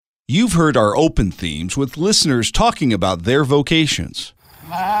You've heard our open themes with listeners talking about their vocations.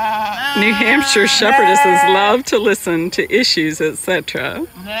 New Hampshire shepherdesses love to listen to issues, etc.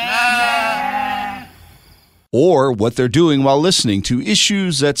 Or what they're doing while listening to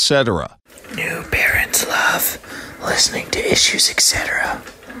issues, etc. New parents love listening to issues, etc.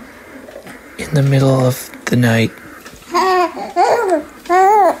 In the middle of the night.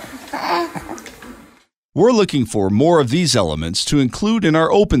 We're looking for more of these elements to include in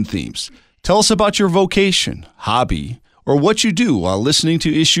our open themes. Tell us about your vocation, hobby, or what you do while listening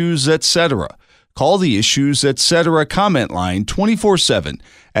to issues, etc. Call the Issues, etc. comment line 24/7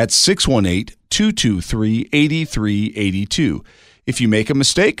 at 618-223-8382. If you make a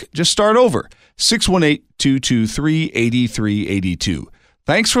mistake, just start over. 618-223-8382.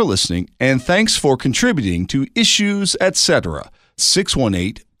 Thanks for listening, and thanks for contributing to Issues, etc.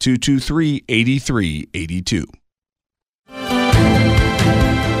 618-223-8382.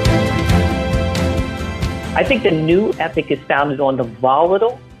 I think the new ethic is founded on the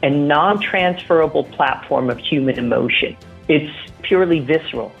volatile and non-transferable platform of human emotion. It's purely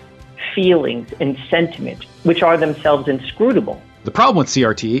visceral, feelings and sentiment, which are themselves inscrutable. The problem with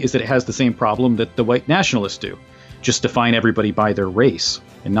CRT is that it has the same problem that the white nationalists do. Just define everybody by their race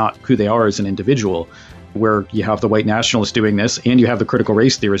and not who they are as an individual, where you have the white nationalists doing this and you have the critical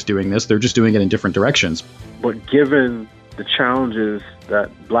race theorists doing this. They're just doing it in different directions. But given the challenges that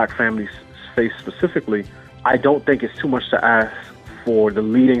black families face specifically, I don't think it's too much to ask for the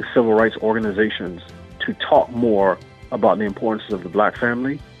leading civil rights organizations to talk more about the importance of the black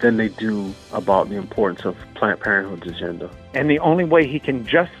family than they do about the importance of Planned Parenthood's agenda. And the only way he can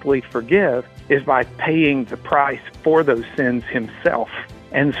justly forgive is by paying the price for those sins himself.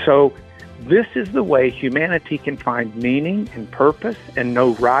 And so this is the way humanity can find meaning and purpose and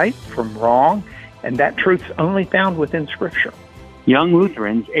know right from wrong, and that truth's only found within Scripture. Young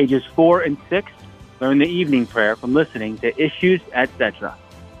Lutherans, ages 4 and 6, learn the evening prayer from listening to Issues, etc.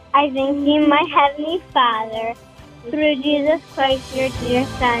 I thank you, my Heavenly Father, through Jesus Christ, your dear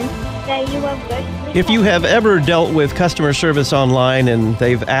Son, that you have graciously... If you have ever dealt with customer service online and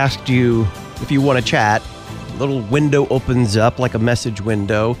they've asked you if you want to chat, a little window opens up like a message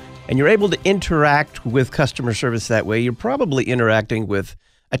window, and you're able to interact with customer service that way, you're probably interacting with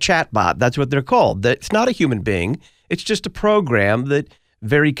a chatbot. That's what they're called. It's not a human being. It's just a program that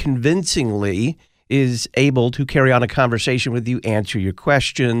very convincingly is able to carry on a conversation with you, answer your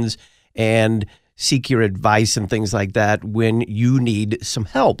questions, and seek your advice and things like that when you need some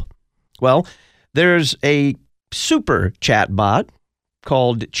help. Well, there's a super chatbot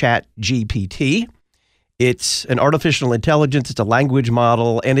called ChatGPT. It's an artificial intelligence, it's a language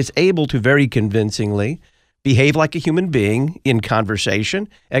model, and it's able to very convincingly behave like a human being in conversation.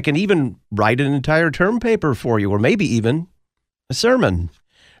 It can even write an entire term paper for you, or maybe even a sermon.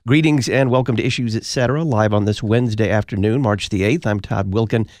 Greetings and welcome to Issues, Etc., live on this Wednesday afternoon, March the 8th. I'm Todd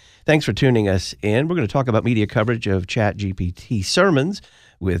Wilkin. Thanks for tuning us in. We're going to talk about media coverage of ChatGPT sermons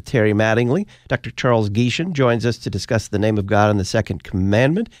with Terry Mattingly. Dr. Charles Gieshen joins us to discuss the name of God and the Second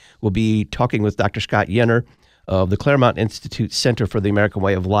Commandment. We'll be talking with Dr. Scott Yenor of the Claremont Institute Center for the American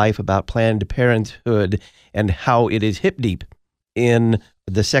Way of Life about Planned Parenthood and how it is hip deep in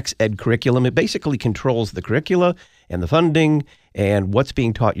the sex ed curriculum. It basically controls the curricula and the funding and what's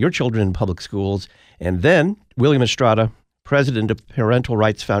being taught your children in public schools. And then William Estrada, president of Parental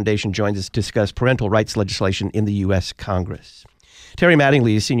Rights Foundation, joins us to discuss parental rights legislation in the U.S. Congress. Terry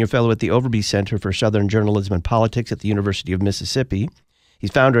Mattingly is senior fellow at the Overby Center for Southern Journalism and Politics at the University of Mississippi.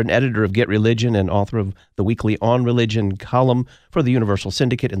 He's founder and editor of Get Religion and author of the weekly On Religion column for the Universal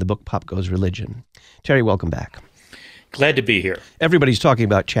Syndicate and the book Pop Goes Religion. Terry, welcome back. Glad to be here. Everybody's talking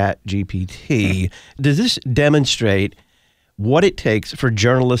about ChatGPT. Does this demonstrate what it takes for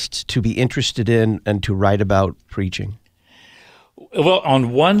journalists to be interested in and to write about preaching? Well,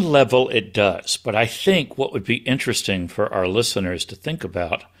 on one level it does, but I think what would be interesting for our listeners to think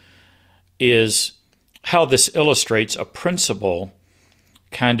about is how this illustrates a principle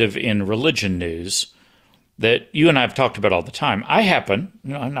kind of in religion news that you and I have talked about all the time. I've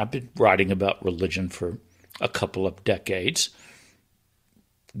been writing about religion for a couple of decades,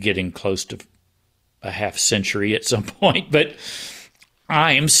 getting close to a half century at some point, but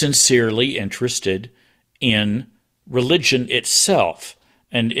I am sincerely interested in religion itself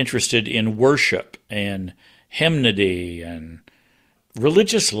and interested in worship and hymnody and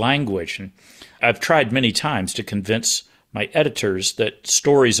religious language. And I've tried many times to convince my editors that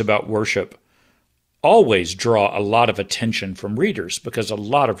stories about worship always draw a lot of attention from readers because a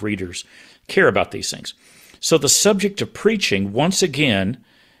lot of readers care about these things. So the subject of preaching, once again,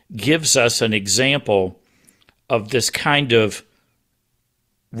 gives us an example of this kind of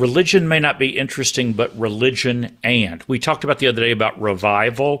religion may not be interesting, but religion and. We talked about the other day about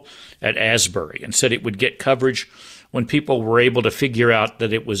revival at Asbury and said it would get coverage when people were able to figure out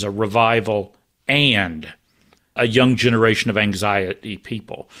that it was a revival and a young generation of anxiety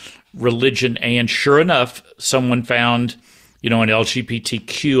people. Religion and, sure enough, someone found, an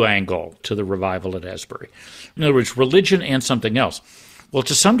LGBTQ angle to the revival at Asbury. In other words, religion and something else. Well,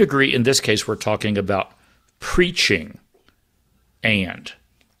 to some degree, in this case, we're talking about preaching and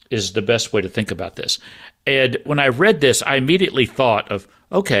is the best way to think about this. And when I read this, I immediately thought of,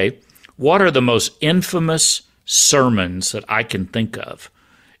 okay, what are the most infamous sermons that I can think of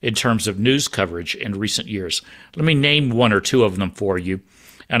in terms of news coverage in recent years? Let me name one or two of them for you,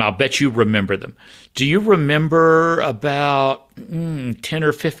 and I'll bet you remember them. Do you remember about 10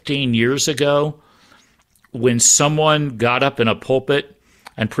 or 15 years ago when someone got up in a pulpit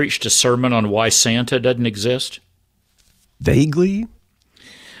and preached a sermon on why Santa doesn't exist? Vaguely.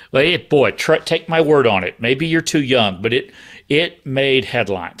 Well, take my word on it. Maybe you're too young, but it made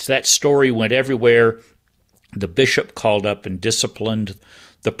headlines. That story went everywhere. The bishop called up and disciplined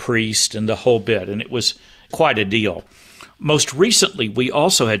the priest and the whole bit, and it was quite a deal. Most recently, we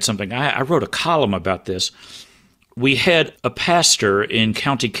also had something. I wrote a column about this. We had a pastor in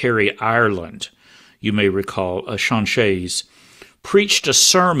County Kerry, Ireland, you may recall, Sean Shays, preached a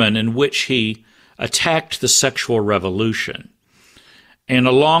sermon in which he attacked the sexual revolution. And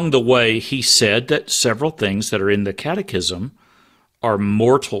along the way, he said that several things that are in the catechism are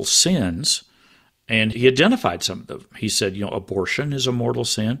mortal sins, and he identified some of them. He said, abortion is a mortal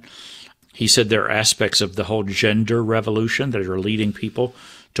sin. He said there are aspects of the whole gender revolution that are leading people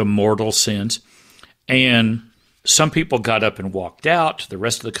to mortal sins. And some people got up and walked out. The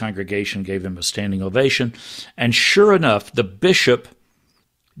rest of the congregation gave him a standing ovation. And sure enough, the bishop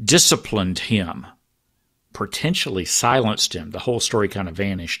disciplined him, potentially silenced him. The whole story kind of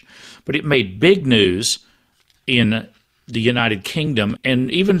vanished. But it made big news in the United Kingdom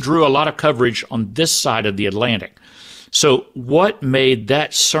and even drew a lot of coverage on this side of the Atlantic. So what made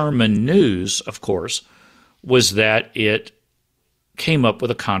that sermon news, of course, was that it came up with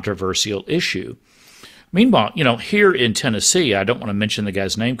a controversial issue. Meanwhile, here in Tennessee, I don't want to mention the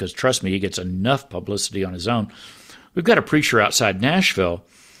guy's name because, trust me, he gets enough publicity on his own. We've got a preacher outside Nashville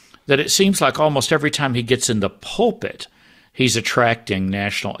that it seems like almost every time he gets in the pulpit, he's attracting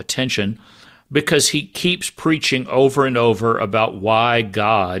national attention because he keeps preaching over and over about why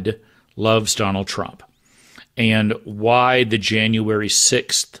God loves Donald Trump and why the January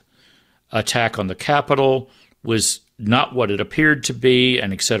 6th attack on the Capitol was not what it appeared to be,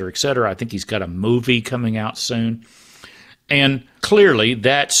 and et cetera, et cetera. I think he's got a movie coming out soon. And clearly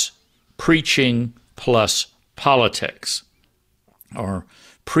that's preaching plus politics, or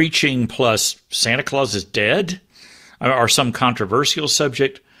preaching plus Santa Claus is dead, or some controversial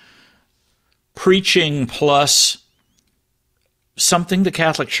subject, preaching plus something the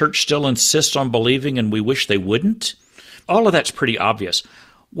Catholic Church still insists on believing and we wish they wouldn't. All of that's pretty obvious.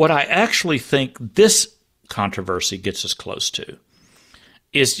 What I actually think this controversy gets us close to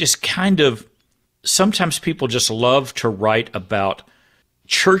is just kind of, sometimes people just love to write about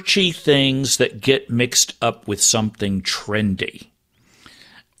churchy things that get mixed up with something trendy,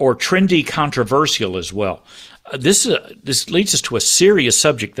 or trendy controversial as well. This leads us to a serious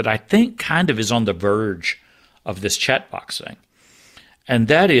subject that I think kind of is on the verge of this chat box thing. And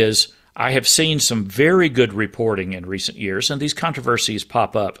that is, I have seen some very good reporting in recent years, and these controversies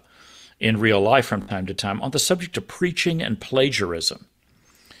pop up in real life from time to time, on the subject of preaching and plagiarism.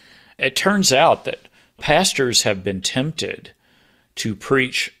 It turns out that pastors have been tempted to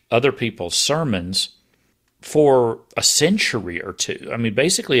preach other people's sermons for a century or two. I mean,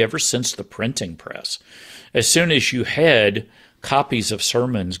 basically ever since the printing press. As soon as you had copies of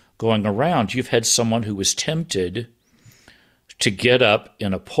sermons going around, you've had someone who was tempted to get up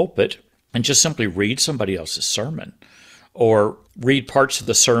in a pulpit and just simply read somebody else's sermon, or read parts of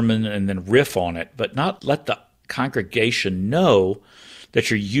the sermon and then riff on it, but not let the congregation know that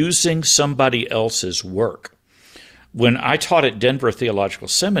you're using somebody else's work. When I taught at Denver Theological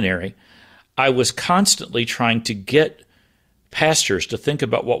Seminary, I was constantly trying to get pastors to think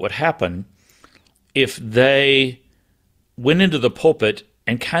about what would happen if they went into the pulpit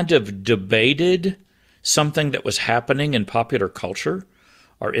and kind of debated something that was happening in popular culture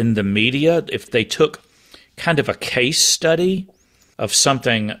or in the media, if they took kind of a case study of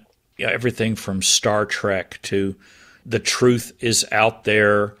something, everything from Star Trek to The Truth Is Out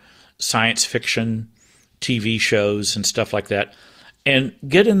There, science fiction, TV shows and stuff like that, and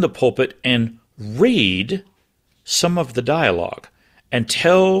get in the pulpit and read some of the dialogue and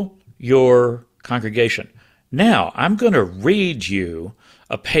tell your congregation, now I'm going to read you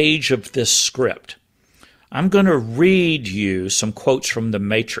a page of this script. I'm going to read you some quotes from The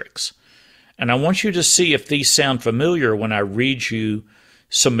Matrix, and I want you to see if these sound familiar when I read you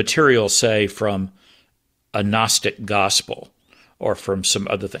some material, say, from a Gnostic gospel or from some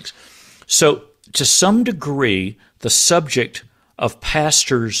other things. So, to some degree, the subject of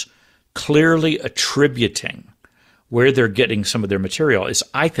pastors clearly attributing where they're getting some of their material is,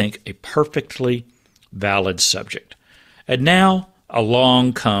 I think, a perfectly valid subject. And now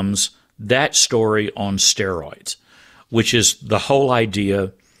along comes that story on steroids, which is the whole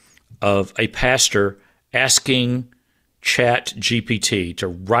idea of a pastor asking ChatGPT to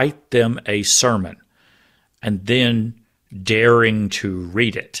write them a sermon and then daring to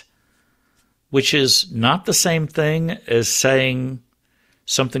read it, which is not the same thing as saying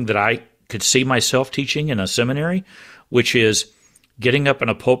something that I could see myself teaching in a seminary, which is getting up in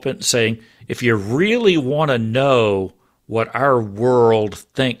a pulpit and saying, if you really want to know what our world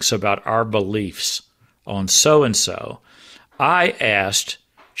thinks about our beliefs on so-and-so, I asked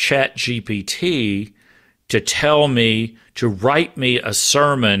ChatGPT to tell me, to write me a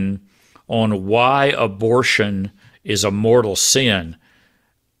sermon on why abortion is a mortal sin.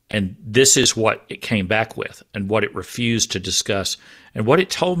 And this is what it came back with and what it refused to discuss and what it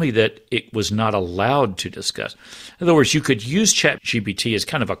told me that it was not allowed to discuss. In other words, you could use ChatGPT as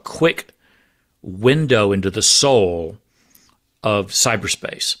kind of a quick window into the soul of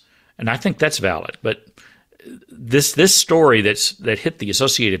cyberspace. And I think that's valid. But this story that hit the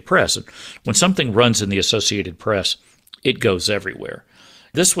Associated Press, and when something runs in the Associated Press, it goes everywhere.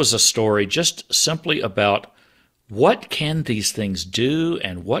 This was a story just simply about what can these things do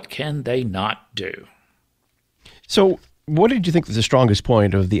and what can they not do. So what did you think was the strongest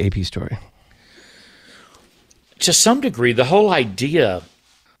point of the AP story? To some degree, the whole idea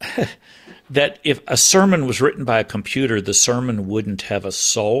that if a sermon was written by a computer, the sermon wouldn't have a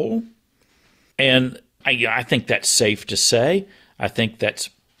soul. And I think that's safe to say. I think that's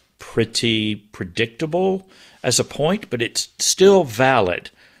pretty predictable as a point, but it's still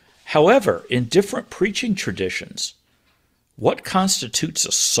valid. However, in different preaching traditions, what constitutes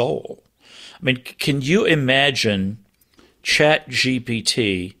a soul? I mean, can you imagine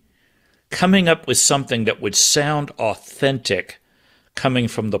ChatGPT coming up with something that would sound authentic coming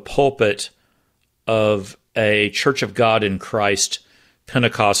from the pulpit of a Church of God in Christ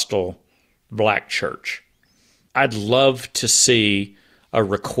Pentecostal black church? I'd love to see a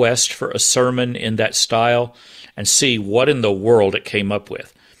request for a sermon in that style and see what in the world it came up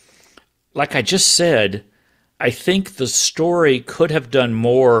with. Like I just said, I think the story could have done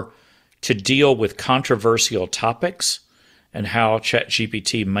more to deal with controversial topics and how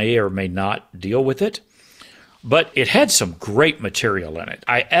ChatGPT may or may not deal with it. But it had some great material in it.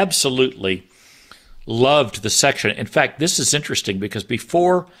 I absolutely loved the section. In fact, this is interesting because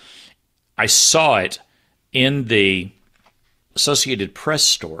before I saw it in the Associated Press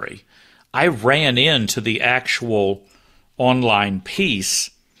story, I ran into the actual online piece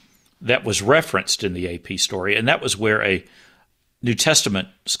that was referenced in the AP story, and that was where a New Testament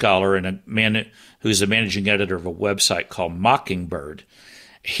scholar and a man who's a managing editor of a website called Mockingbird,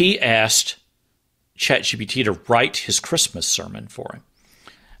 he asked ChatGPT to write his Christmas sermon for him.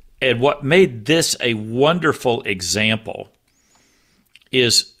 And what made this a wonderful example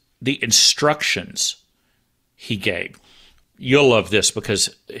is the instructions he gave. You'll love this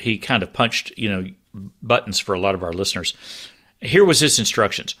because he kind of punched, buttons for a lot of our listeners. Here was his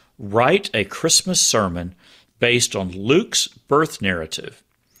instructions. Write a Christmas sermon based on Luke's birth narrative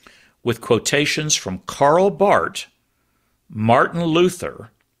with quotations from Karl Barth, Martin Luther,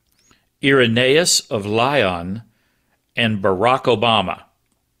 Irenaeus of Lyon, and Barack Obama.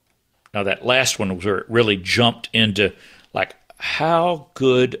 Now, that last one was where it really jumped into, like, how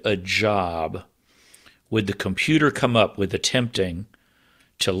good a job would the computer come up with attempting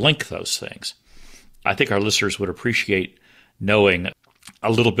to link those things? I think our listeners would appreciate knowing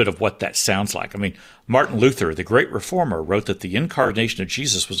a little bit of what that sounds like. I mean, Martin Luther, the great reformer, wrote that the incarnation of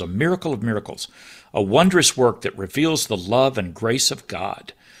Jesus was a miracle of miracles, a wondrous work that reveals the love and grace of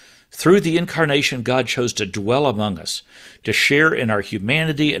God. Through the incarnation, God chose to dwell among us, to share in our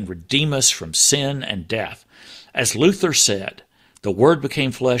humanity and redeem us from sin and death. As Luther said, the Word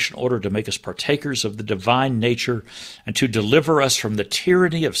became flesh in order to make us partakers of the divine nature and to deliver us from the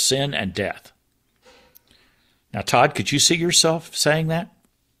tyranny of sin and death. Now, Todd, could you see yourself saying that?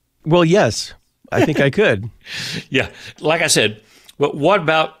 Well, yes, I think I could. Yeah, like I said, but what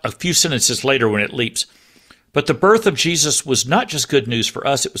about a few sentences later when it leaps? But the birth of Jesus was not just good news for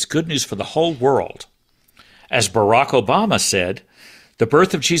us, it was good news for the whole world. As Barack Obama said, The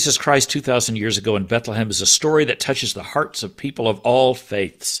birth of Jesus Christ 2,000 years ago in Bethlehem is a story that touches the hearts of people of all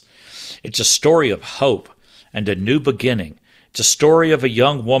faiths. It's a story of hope and a new beginning. It's a story of a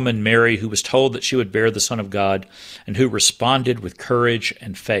young woman, Mary, who was told that she would bear the Son of God and who responded with courage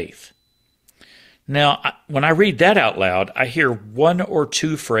and faith. Now, when I read that out loud, I hear one or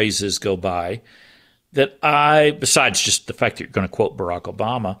two phrases go by that besides just the fact that you're going to quote Barack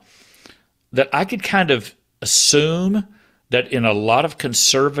Obama, that I could kind of assume that in a lot of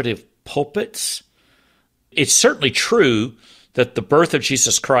conservative pulpits, it's certainly true that the birth of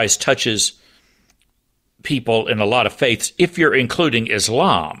Jesus Christ touches people in a lot of faiths, if you're including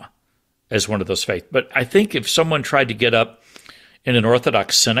Islam as one of those faiths. But I think if someone tried to get up in an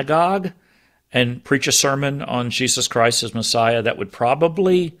Orthodox synagogue and preach a sermon on Jesus Christ as Messiah, that would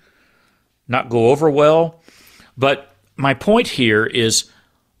probably not go over well. But my point here is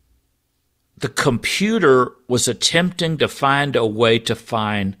the computer was attempting to find a way to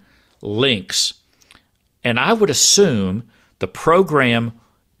find links. And I would assume the program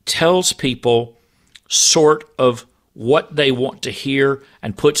tells people sort of what they want to hear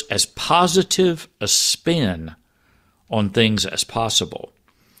and puts as positive a spin on things as possible.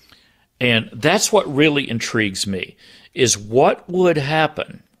 And that's what really intrigues me, is what would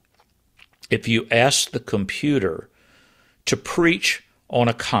happen if you asked the computer to preach on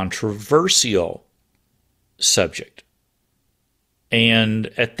a controversial subject. And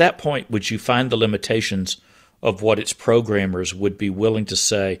at that point, would you find the limitations of what its programmers would be willing to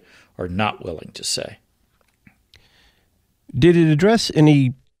say or not willing to say? Did it address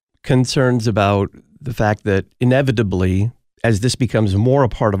any concerns about the fact that inevitably, as this becomes more a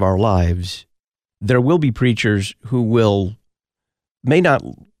part of our lives, there will be preachers who may not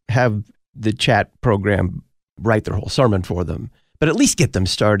have the chat program write their whole sermon for them, but at least get them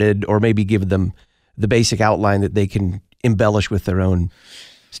started or maybe give them the basic outline that they can embellish with their own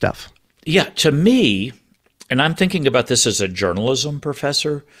stuff? Yeah, to me, and I'm thinking about this as a journalism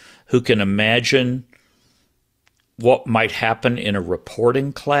professor who can imagine what might happen in a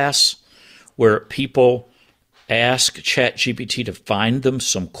reporting class where people ask ChatGPT to find them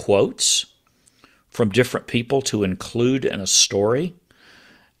some quotes from different people to include in a story.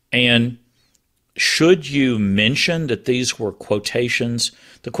 And should you mention that these were quotations,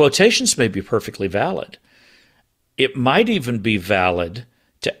 the quotations may be perfectly valid. It might even be valid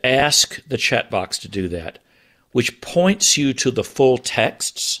to ask the chat box to do that, which points you to the full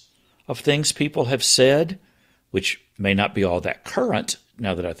texts of things people have said, which may not be all that current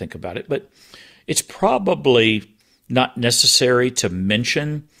now that I think about it, but it's probably not necessary to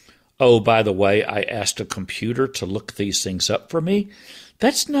mention, oh, by the way, I asked a computer to look these things up for me.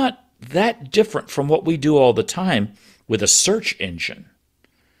 That's not that different from what we do all the time with a search engine.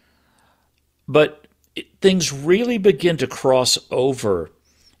 But things really begin to cross over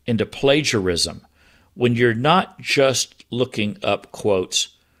into plagiarism when you're not just looking up quotes,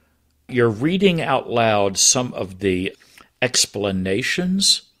 you're reading out loud some of the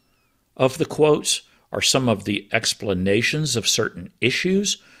explanations of the quotes or some of the explanations of certain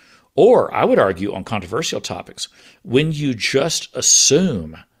issues, or I would argue on controversial topics, when you just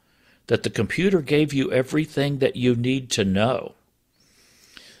assume that the computer gave you everything that you need to know.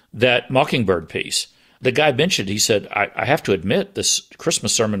 That Mockingbird piece, the guy mentioned, he said, I have to admit this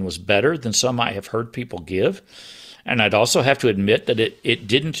Christmas sermon was better than some I have heard people give. And I'd also have to admit that it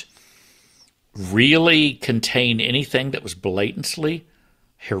didn't really contain anything that was blatantly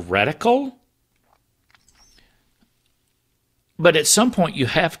heretical. But at some point you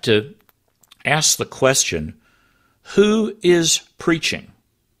have to ask the question, who is preaching?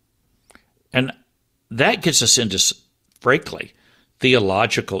 And that gets us into, frankly,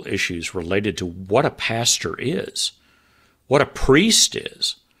 theological issues related to what a pastor is, what a priest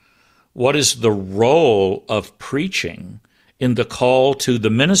is, what is the role of preaching in the call to the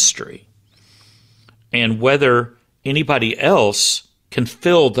ministry, and whether anybody else can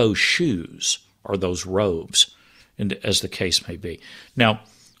fill those shoes or those robes, as the case may be. Now,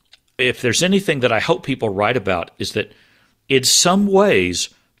 if there's anything that I hope people write about is that in some ways,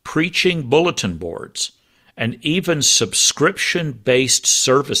 preaching bulletin boards and even subscription-based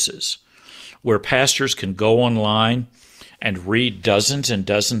services where pastors can go online and read dozens and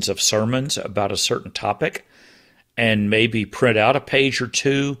dozens of sermons about a certain topic and maybe print out a page or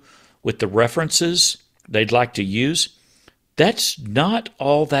two with the references they'd like to use, that's not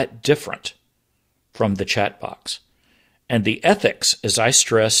all that different from the chat box. And the ethics, as I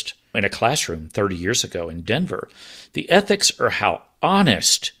stressed in a classroom 30 years ago in Denver, the ethics are how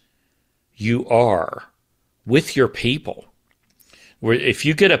honest you are with your people. Where if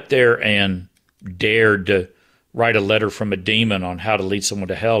you get up there and dare to write a letter from a demon on how to lead someone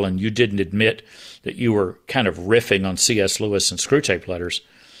to hell, and you didn't admit that you were kind of riffing on C.S. Lewis and Screwtape Letters,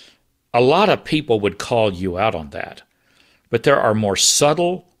 a lot of people would call you out on that. But there are more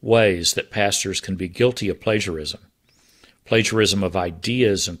subtle ways that pastors can be guilty of plagiarism of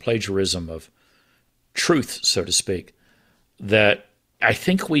ideas and plagiarism of truth, so to speak, that I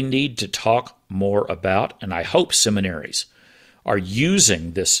think we need to talk more about, and I hope seminaries are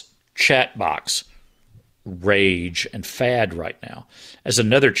using this chat box rage and fad right now as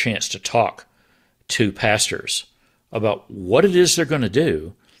another chance to talk to pastors about what it is they're going to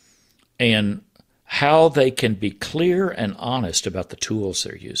do and how they can be clear and honest about the tools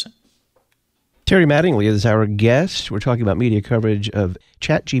they're using. Terry Mattingly is our guest. We're talking about media coverage of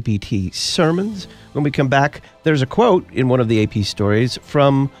ChatGPT sermons. When we come back, there's a quote in one of the AP stories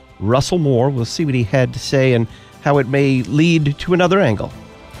from Russell Moore. We'll see what he had to say and how it may lead to another angle.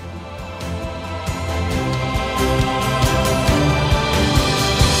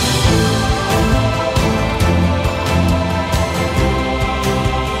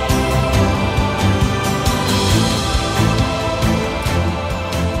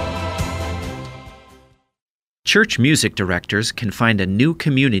 Church music directors can find a new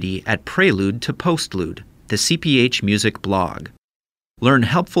community at Prelude to Postlude, the CPH Music blog. Learn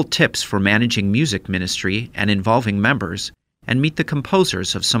helpful tips for managing music ministry and involving members, and meet the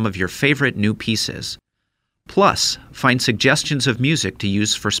composers of some of your favorite new pieces. Plus, find suggestions of music to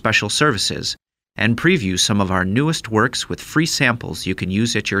use for special services, and preview some of our newest works with free samples you can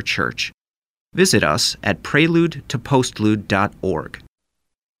use at your church. Visit us at preludetopostlude.org.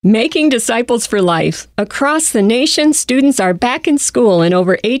 Making disciples for life. Across the nation, students are back in school in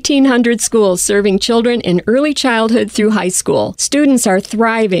over 1,800 schools serving children in early childhood through high school. Students are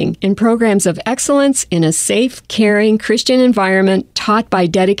thriving in programs of excellence in a safe, caring Christian environment taught by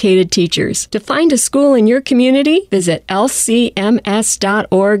dedicated teachers. To find a school in your community, visit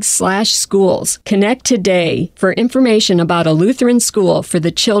lcms.org/schools. Connect today for information about a Lutheran school for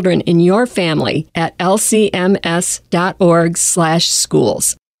the children in your family at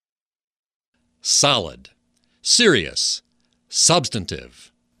lcms.org/schools. Solid, serious,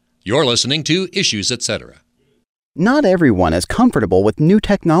 substantive. You're listening to Issues, Etc. Not everyone is comfortable with new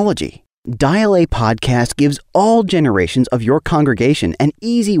technology. Dial A Podcast gives all generations of your congregation an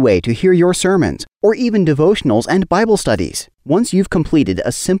easy way to hear your sermons, or even devotionals and Bible studies. Once you've completed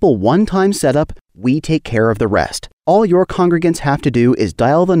a simple one-time setup, we take care of the rest. All your congregants have to do is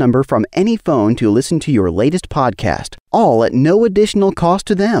dial the number from any phone to listen to your latest podcast, all at no additional cost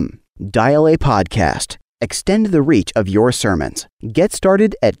to them. Dial A Podcast. Extend the reach of your sermons. Get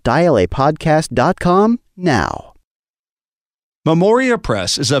started at dialapodcast.com now. Memoria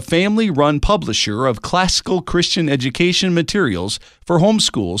Press is a family-run publisher of classical Christian education materials for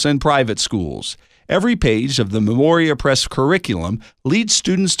homeschools and private schools. Every page of the Memoria Press curriculum leads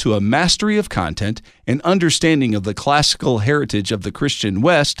students to a mastery of content, an understanding of the classical heritage of the Christian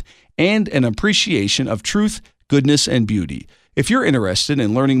West, and an appreciation of truth, goodness, and beauty. If you're interested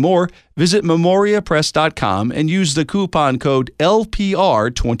in learning more, visit memoriapress.com and use the coupon code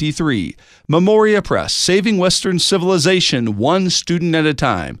LPR23. Memoria Press, saving Western civilization one student at a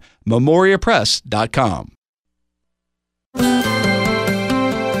time. memoriapress.com.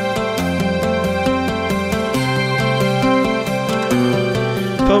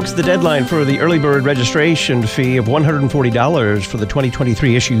 Folks, the deadline for the early bird registration fee of $140 for the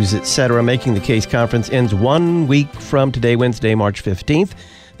 2023 Issues, Etc. Making the Case conference ends 1 week from today, Wednesday, March 15th.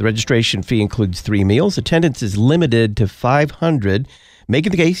 The registration fee includes 3 meals. Attendance is limited to 500.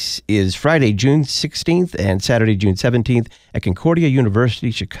 Making the Case is Friday, June 16th and Saturday, June 17th at Concordia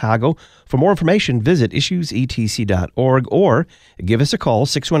University, Chicago. For more information, visit issuesetc.org or give us a call,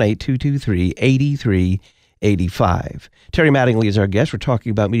 618-223-8385. Terry Mattingly is our guest. We're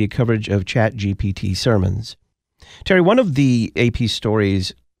talking about media coverage of ChatGPT sermons. Terry, one of the AP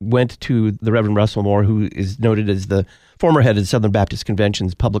stories went to the Reverend Russell Moore, who is noted as the former head of the Southern Baptist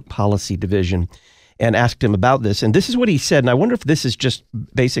Convention's Public Policy Division, and asked him about this. And this is what he said, and I wonder if this is just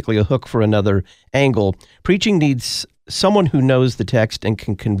basically a hook for another angle. Preaching needs someone who knows the text and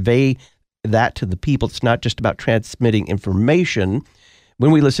can convey that to the people. It's not just about transmitting information.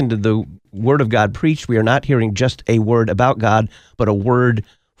 When we listen to the Word of God preached, we are not hearing just a word about God, but a word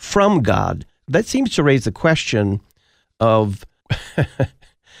from God. That seems to raise the question of,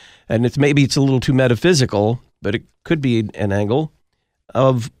 and maybe it's a little too metaphysical, but it could be an angle,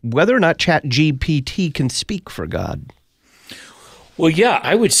 of whether or not ChatGPT can speak for God. Well, yeah,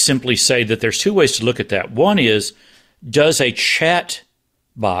 I would simply say that there's 2 ways to look at that. One is, does a chat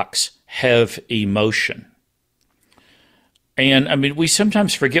box have emotion? And I mean, we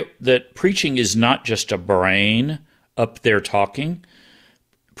sometimes forget that preaching is not just a brain up there talking.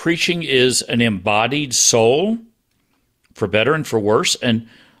 Preaching is an embodied soul, for better and for worse. And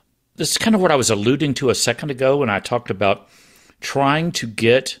this is kind of what I was alluding to a second ago when I talked about trying to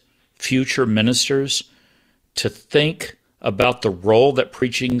get future ministers to think about the role that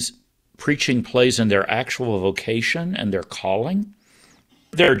preaching plays in their actual vocation and their calling.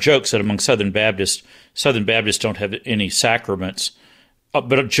 There are jokes that among Southern Baptists don't have any sacraments,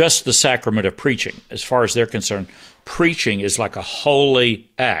 but just the sacrament of preaching. As far as they're concerned, preaching is like a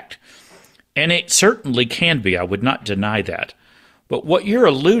holy act. And it certainly can be. I would not deny that. But what you're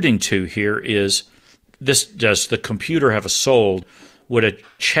alluding to here is, does the computer have a soul? Would a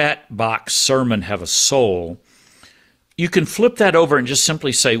chat box sermon have a soul? You can flip that over and just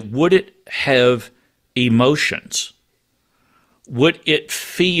simply say, would it have emotions? Would it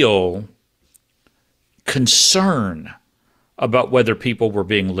feel concern about whether people were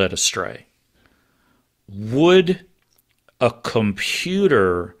being led astray? Would a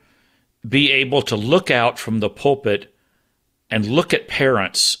computer be able to look out from the pulpit and look at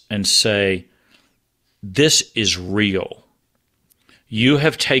parents and say, this is real. You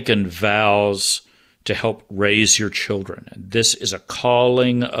have taken vows to help raise your children. This is a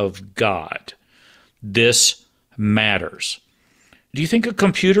calling of God. This matters. Do you think a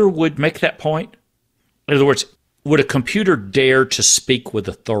computer would make that point? In other words, would a computer dare to speak with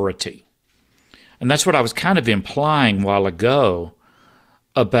authority? And that's what I was kind of implying a while ago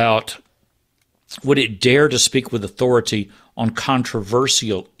about, would it dare to speak with authority on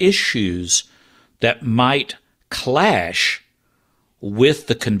controversial issues that might clash with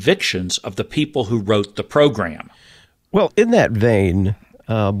the convictions of the people who wrote the program? Well, in that vein,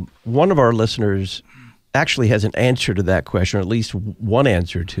 one of our listeners actually has an answer to that question, or at least one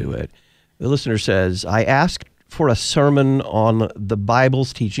answer to it. The listener says, I asked for a sermon on the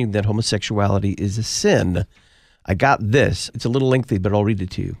Bible's teaching that homosexuality is a sin. I got this. It's a little lengthy, but I'll read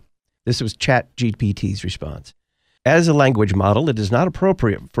it to you. This was ChatGPT's response. As a language model, it is not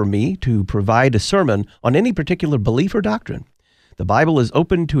appropriate for me to provide a sermon on any particular belief or doctrine. The Bible is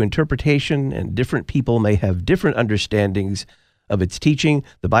open to interpretation, and different people may have different understandings of its teaching.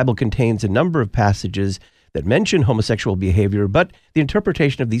 The Bible contains a number of passages that mention homosexual behavior, but the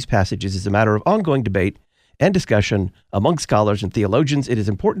interpretation of these passages is a matter of ongoing debate and discussion among scholars and theologians. It is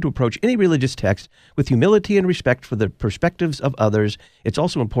important to approach any religious text with humility and respect for the perspectives of others. It's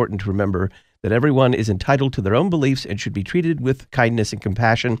also important to remember that everyone is entitled to their own beliefs and should be treated with kindness and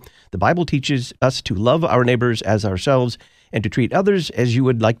compassion. The Bible teaches us to love our neighbors as ourselves and to treat others as you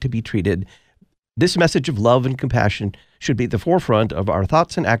would like to be treated. This message of love and compassion should be at the forefront of our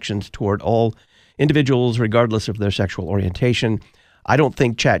thoughts and actions toward all individuals, regardless of their sexual orientation. I don't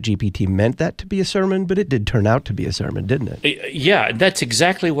think ChatGPT meant that to be a sermon, but it did turn out to be a sermon, didn't it? Yeah, that's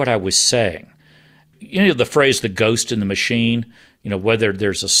exactly what I was saying. You know, the phrase, the ghost in the machine, whether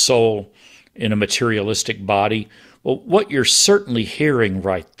there's a soul in a materialistic body. Well, what you're certainly hearing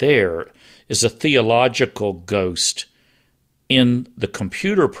right there is a theological ghost in the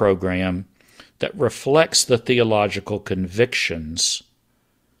computer program that reflects the theological convictions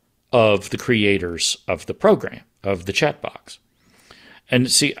of the creators of the program, of the chat box. And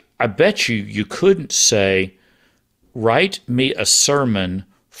see, I bet you couldn't say, write me a sermon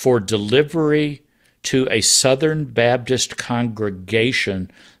for delivery to a Southern Baptist congregation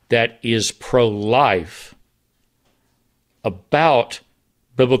that is pro-life about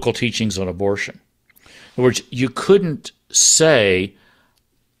biblical teachings on abortion. In other words, you couldn't say,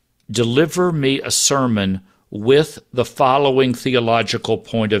 deliver me a sermon with the following theological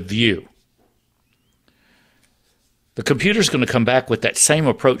point of view. The computer's going to come back with that same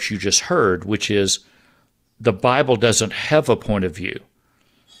approach you just heard, which is the Bible doesn't have a point of view.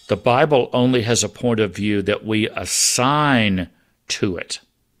 The Bible only has a point of view that we assign to it,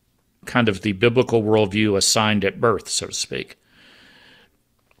 kind of the biblical worldview assigned at birth, so to speak.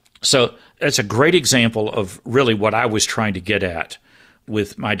 So that's a great example of really what I was trying to get at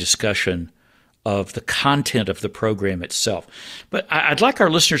with my discussion of the content of the program itself. But I'd like our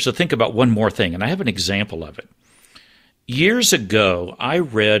listeners to think about one more thing, and I have an example of it. Years ago, I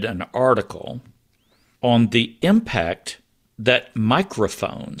read an article on the impact that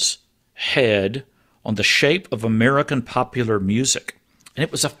microphones had on the shape of American popular music. And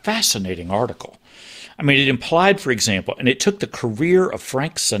it was a fascinating article. I mean, it implied, for example, and it took the career of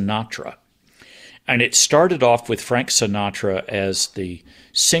Frank Sinatra, and it started off with Frank Sinatra as the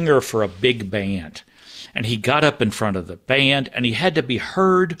singer for a big band. And he got up in front of the band, and he had to be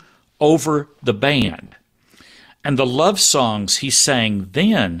heard over the band. And the love songs he sang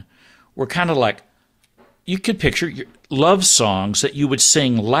then were kind of like you could picture love songs that you would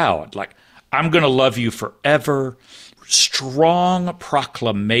sing loud, like, I'm going to love you forever, strong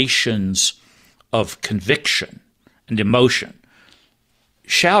proclamations of conviction and emotion,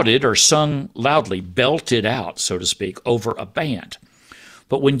 shouted or sung loudly, belted out, so to speak, over a band.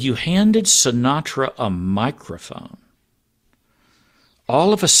 But when you handed Sinatra a microphone,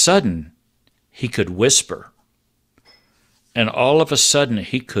 all of a sudden he could whisper, and all of a sudden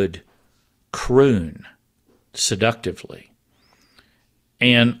he could croon seductively.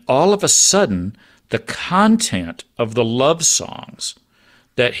 And all of a sudden, the content of the love songs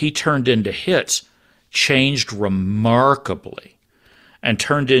that he turned into hits changed remarkably and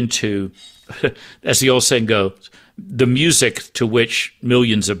turned into, as the old saying goes, the music to which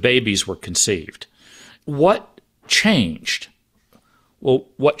millions of babies were conceived. What changed? Well,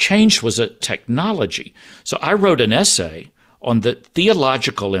 what changed was a technology. So I wrote an essay on the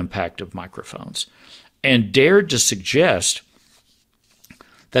theological impact of microphones and dared to suggest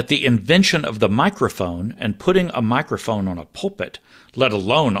that the invention of the microphone and putting a microphone on a pulpit, let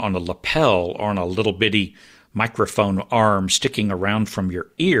alone on a lapel or on a little bitty microphone arm sticking around from your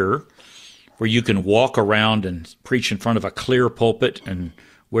ear, where you can walk around and preach in front of a clear pulpit and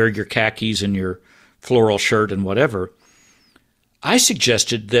wear your khakis and your floral shirt and whatever, I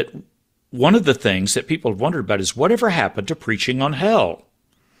suggested that one of the things that people have wondered about is whatever happened to preaching on hell?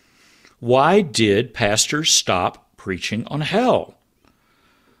 Why did pastors stop preaching on hell?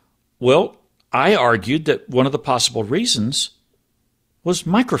 Well, I argued that one of the possible reasons was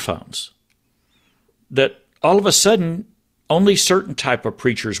microphones. That all of a sudden, only certain type of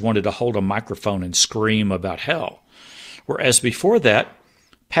preachers wanted to hold a microphone and scream about hell. Whereas before that,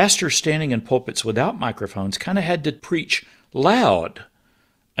 pastors standing in pulpits without microphones kind of had to preach loud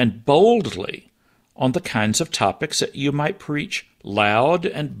and boldly on the kinds of topics that you might preach loud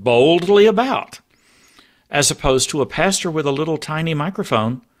and boldly about, as opposed to a pastor with a little tiny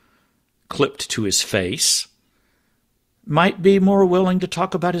microphone clipped to his face might be more willing to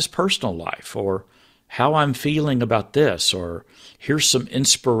talk about his personal life or how I'm feeling about this, or here's some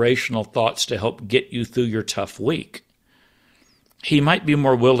inspirational thoughts to help get you through your tough week. He might be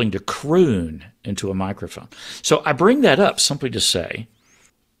more willing to croon into a microphone. So I bring that up simply to say,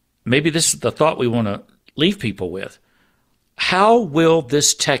 maybe this is the thought we want to leave people with. How will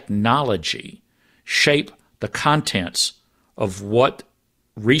this technology shape the contents of what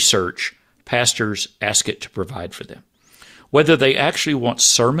research pastors ask it to provide for them? Whether they actually want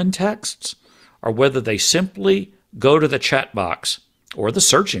sermon texts or whether they simply go to the chat box or the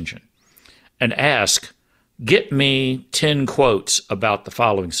search engine and ask, get me 10 quotes about the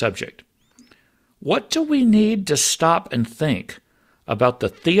following subject. What do we need to stop and think about the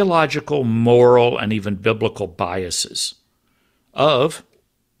theological, moral, and even biblical biases of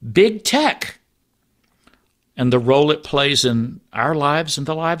big tech and the role it plays in our lives and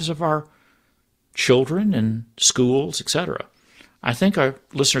the lives of our children and schools, etc.? I think our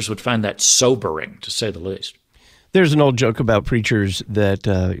listeners would find that sobering, to say the least. There's an old joke about preachers that,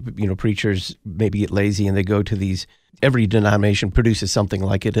 preachers maybe get lazy and they go to these, every denomination produces something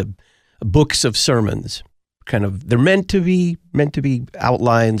like it, books of sermons. Kind of, they're meant to be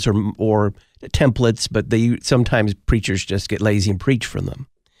outlines or templates, but sometimes preachers just get lazy and preach from them.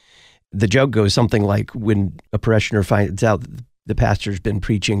 The joke goes something like, when a parishioner finds out that the pastor's been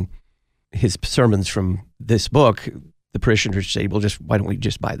preaching his sermons from this book, the parishioners say, well, why don't we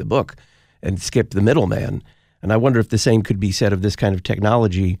just buy the book and skip the middleman? And I wonder if the same could be said of this kind of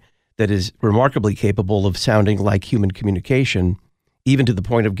technology that is remarkably capable of sounding like human communication, even to the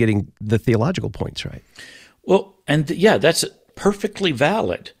point of getting the theological points right. Well, and that's perfectly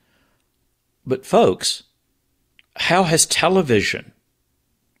valid. But folks, how has television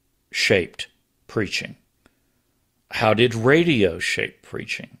shaped preaching? How did radio shape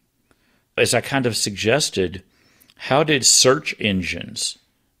preaching? As I kind of suggested, how did search engines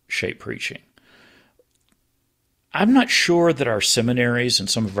shape preaching? I'm not sure that our seminaries and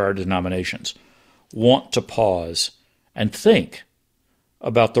some of our denominations want to pause and think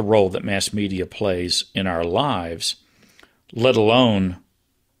about the role that mass media plays in our lives, let alone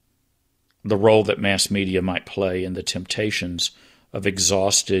the role that mass media might play in the temptations of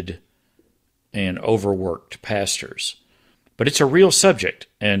exhausted and overworked pastors. But it's a real subject,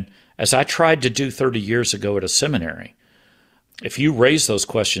 and as I tried to do 30 years ago at a seminary, if you raise those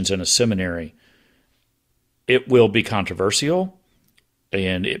questions in a seminary, it will be controversial,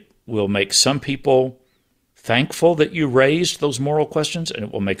 and it will make some people thankful that you raised those moral questions, and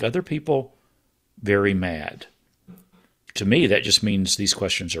it will make other people very mad. To me, that just means these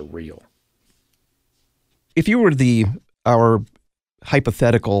questions are real. If you were our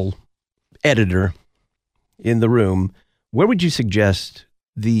hypothetical editor in the room, where would you suggest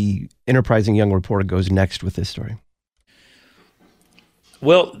the enterprising young reporter goes next with this story?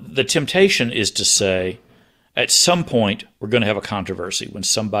 Well, the temptation is to say, at some point, we're going to have a controversy when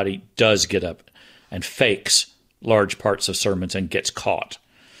somebody does get up and fakes large parts of sermons and gets caught.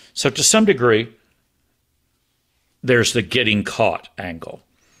 So to some degree, there's the getting caught angle.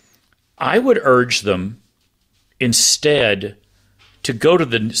 I would urge them instead to go to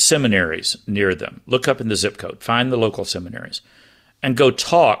the seminaries near them, look up in the zip code, find the local seminaries, and go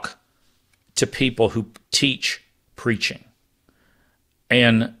talk to people who teach preaching.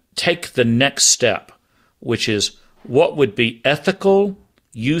 And take the next step, which is what would be ethical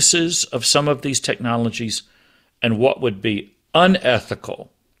uses of some of these technologies and what would be unethical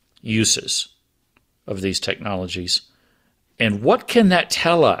uses of these technologies. And what can that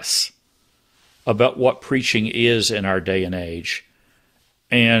tell us about what preaching is in our day and age?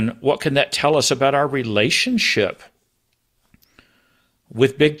 And what can that tell us about our relationship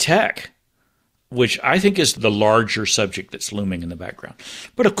with big tech, which I think is the larger subject that's looming in the background.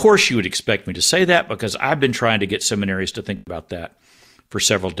 But of course you would expect me to say that because I've been trying to get seminaries to think about that for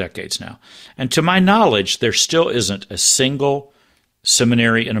several decades now. And to my knowledge, there still isn't a single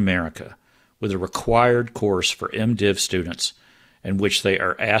seminary in America with a required course for MDiv students in which they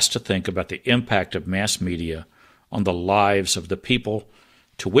are asked to think about the impact of mass media on the lives of the people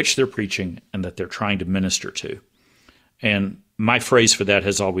to which they're preaching and that they're trying to minister to. And my phrase for that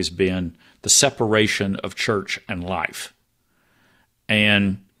has always been the separation of church and life.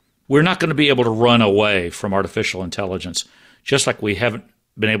 And we're not going to be able to run away from artificial intelligence, just like we haven't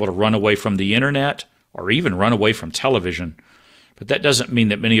been able to run away from the internet or even run away from television. But that doesn't mean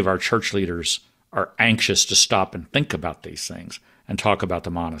that many of our church leaders are anxious to stop and think about these things and talk about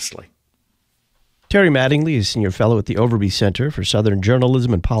them honestly. Terry Mattingly is Senior Fellow at the Overby Center for Southern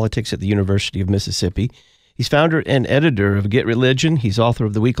Journalism and Politics at the University of Mississippi. He's founder and editor of Get Religion. He's author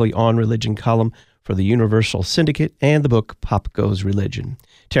of the weekly On Religion column for the Universal Syndicate and the book Pop Goes Religion.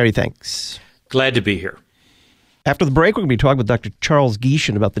 Terry, thanks. Glad to be here. After the break, we're going to be talking with Dr. Charles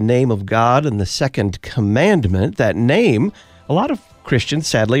Geishen about the name of God and the second commandment. That name, a lot of Christians,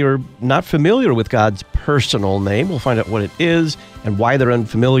 sadly, are not familiar with God's personal name. We'll find out what it is and why they're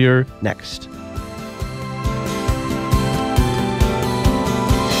unfamiliar next.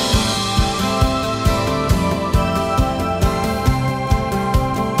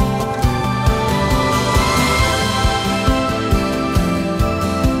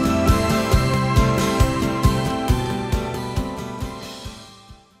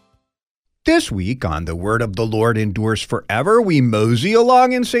 This week on The Word of the Lord Endures Forever, we mosey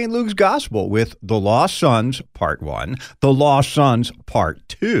along in St. Luke's Gospel with The Lost Sons, Part 1, The Lost Sons, Part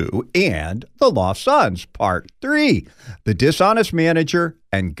 2, and The Lost Sons, Part 3, The Dishonest Manager,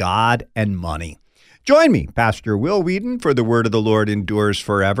 and God and Money. Join me, Pastor Will Whedon, for The Word of the Lord Endures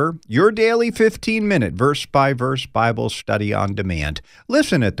Forever, your daily 15-minute verse-by-verse Bible study on demand.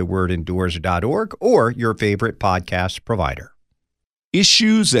 Listen at thewordendures.org or your favorite podcast provider.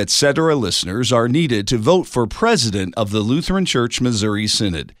 Issues, Etc. listeners are needed to vote for president of the Lutheran Church Missouri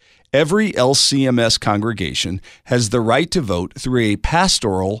Synod. Every LCMS congregation has the right to vote through a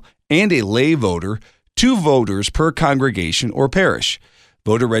pastoral and a lay voter, 2 voters per congregation or parish.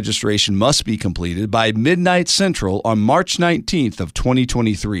 Voter registration must be completed by midnight Central on March 19th of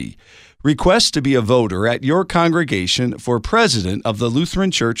 2023. Request to be a voter at your congregation for president of the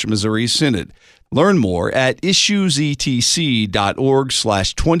Lutheran Church Missouri Synod. Learn more at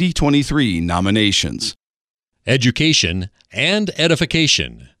issuesetc.org/2023 nominations. Education and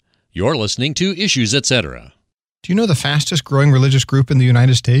edification. You're listening to Issues, Etc. Do you know the fastest growing religious group in the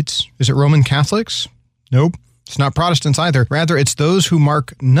United States? Is it Roman Catholics? Nope. It's not Protestants either. Rather, it's those who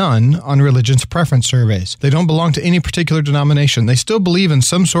mark none on religion's preference surveys. They don't belong to any particular denomination. They still believe in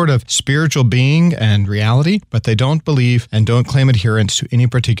some sort of spiritual being and reality, but they don't believe and don't claim adherence to any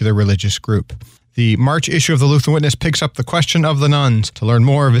particular religious group. The March issue of the Lutheran Witness picks up the question of the nones. To learn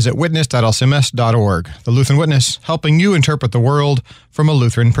more, visit witness.lcms.org. The Lutheran Witness, helping you interpret the world from a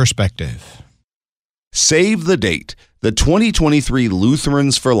Lutheran perspective. Save the date. The 2023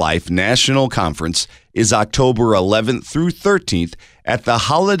 Lutherans for Life National Conference is October 11th through 13th at the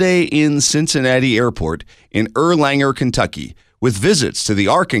Holiday Inn Cincinnati Airport in Erlanger, Kentucky, with visits to the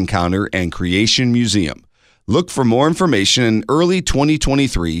Ark Encounter and Creation Museum. Look for more information in early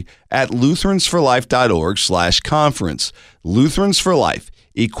 2023 at lutheransforlife.org/conference. Lutherans for Life,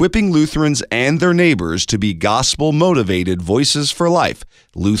 equipping Lutherans and their neighbors to be gospel-motivated voices for life.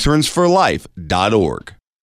 lutheransforlife.org.